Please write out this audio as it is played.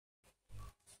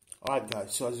Alright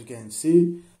guys, so as you can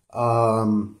see,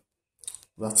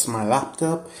 that's my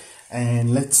laptop,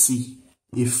 and let's see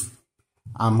if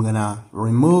I'm gonna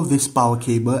remove this power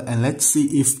cable and let's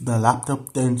see if the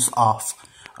laptop turns off.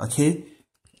 Okay,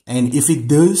 and if it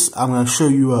does, I'm gonna show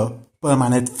you a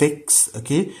permanent fix.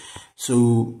 Okay,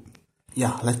 so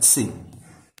yeah, let's see.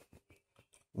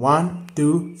 1,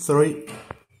 2, 3.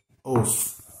 Oh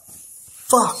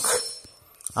fuck,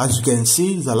 as you can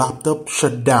see, the laptop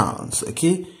shut down.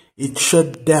 Okay, it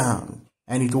shut down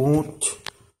and it won't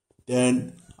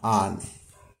turn on.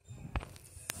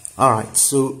 Alright,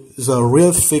 so the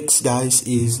real fix, guys,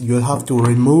 is you'll have to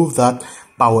remove that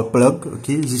power plug.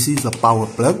 Okay, this is the power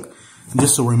plug.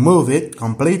 Just to remove it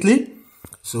completely,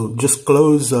 so just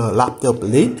close the laptop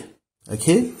lid.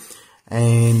 Okay,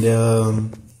 and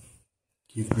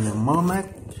give me a moment.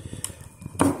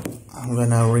 I'm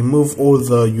gonna remove all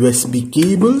the USB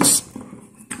cables.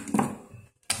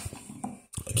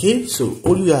 Okay, so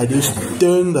all you gotta do is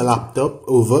turn the laptop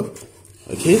over.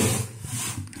 Okay,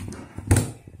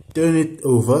 turn it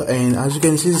over, and as you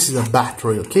can see, this is a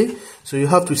battery. Okay, so you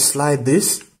have to slide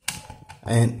this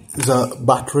and the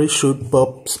battery should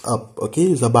pop up.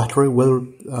 Okay, the battery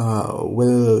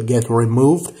will get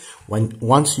removed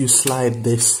once you slide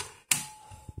this.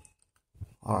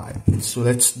 Alright, so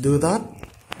let's do that.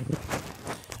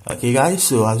 Okay guys,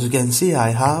 so as you can see, I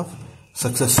have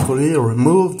successfully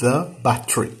removed the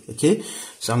battery. Okay,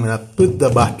 so I'm gonna put the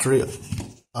battery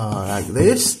like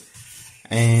this,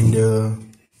 and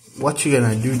what you're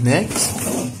gonna do next,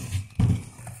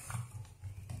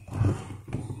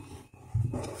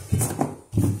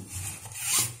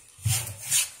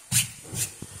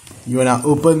 you're gonna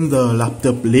open the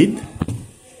laptop lid.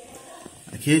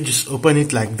 Okay, just open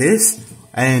it like this,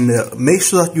 and make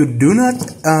sure that you do not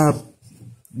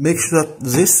make sure that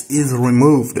this is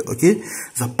removed. Okay,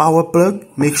 the power plug,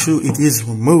 make sure it is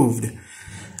removed.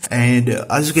 And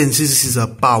as you can see, this is a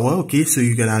power. Okay, so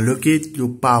you're gonna locate your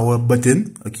power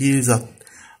button. Okay,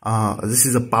 this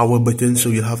is a power button, so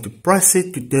you have to press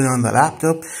it to turn on the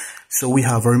laptop. So we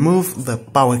have removed the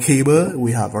power cable,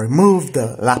 we have removed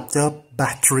the laptop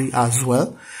battery as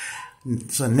well.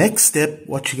 So next step,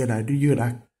 what you're gonna do, you're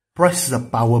gonna press the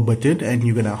power button and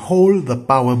you're gonna hold the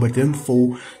power button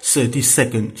for 30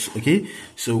 seconds. Okay,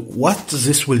 so what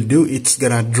this will do, it's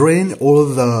gonna drain all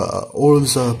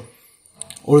the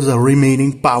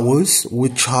remaining powers,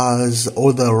 which has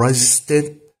all the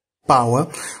resistant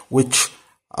power, which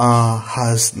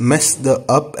has messed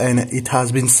up, and it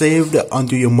has been saved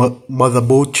onto your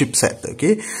motherboard chipset.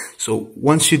 Okay, so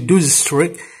once you do this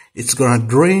trick, it's gonna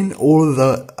drain all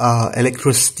the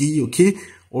electricity. Okay,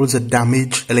 all the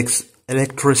damaged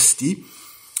electricity.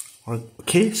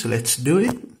 Okay, so let's do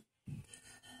it.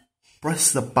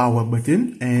 Press the power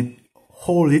button and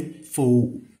hold it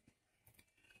for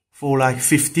like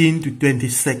 15 to 20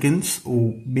 seconds,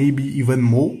 or maybe even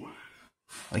more.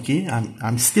 Okay,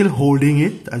 I'm still holding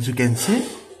it, as you can see.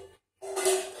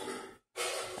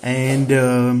 And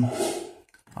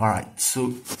alright,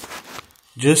 so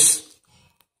just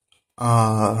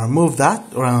remove that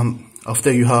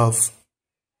after you have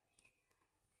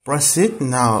pressed it.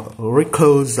 Now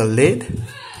reclose the lid,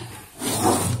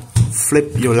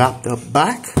 flip your laptop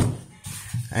back,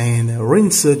 and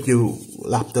reinsert your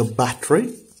laptop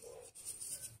battery.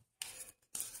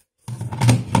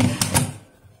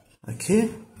 Okay,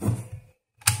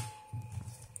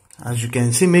 as you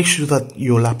can see, make sure that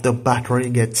your laptop battery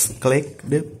gets clicked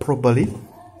properly.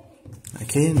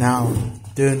 Okay, now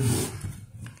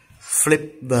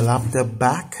flip the laptop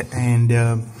back, and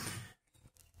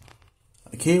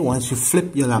okay, once you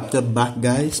flip your laptop back,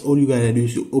 guys, all you gotta do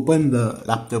is to open the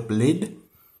laptop lid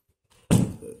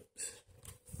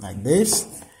like this,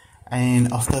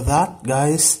 and after that,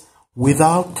 guys,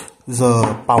 without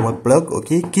the power plug,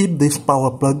 okay, keep this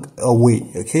power plug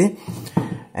away. Okay,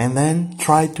 and then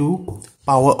try to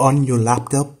power on your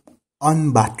laptop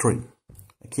on battery.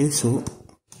 Okay, so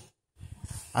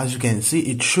as you can see,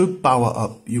 it should power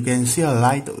up. You can see a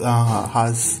light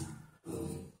has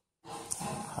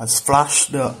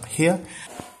flashed here.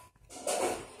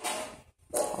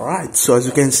 Alright, so as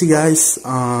you can see, guys,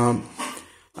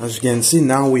 as you can see,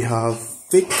 now we have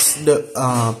fixed the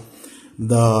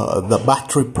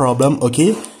battery problem.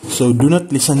 Okay, so do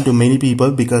not listen to many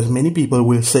people, because many people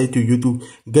will say to you to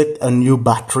get a new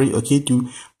battery. Okay, to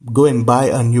go and buy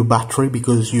a new battery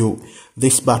because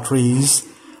this battery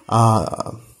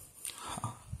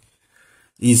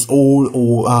is old,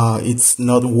 or it's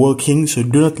not working. So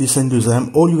do not listen to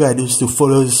them. All you gotta do is to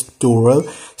follow this tutorial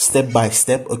step by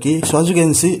step. Okay, so as you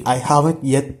can see, I haven't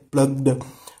yet plugged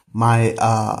my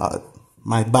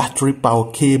my battery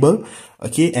power cable.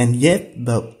 Okay, and yet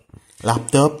the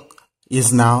laptop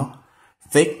is now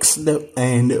fixed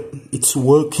and it's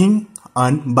working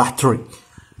on battery.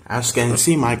 As you can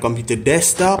see, my computer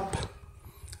desktop.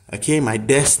 Okay, my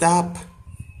desktop.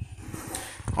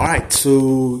 Alright,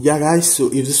 so yeah guys, so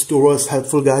if this tutorial was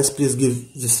helpful guys, please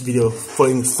give this video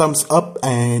following thumbs up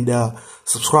and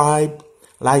subscribe,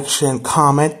 like, share and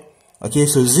comment. Okay,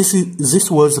 so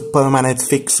this was a permanent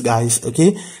fix guys.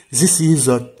 Okay, this is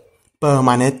a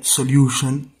permanent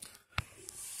solution.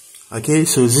 Okay,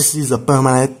 so this is a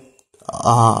permanent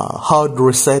hard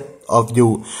reset of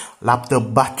your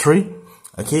laptop battery.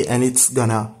 Okay, and it's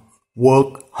gonna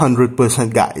work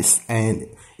 100% guys, and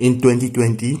in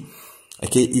 2020,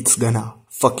 okay, it's gonna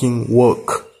fucking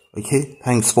work. Okay,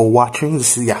 thanks for watching.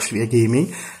 This is Yashvia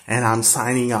Gaming and I'm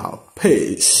signing out.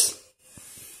 Peace.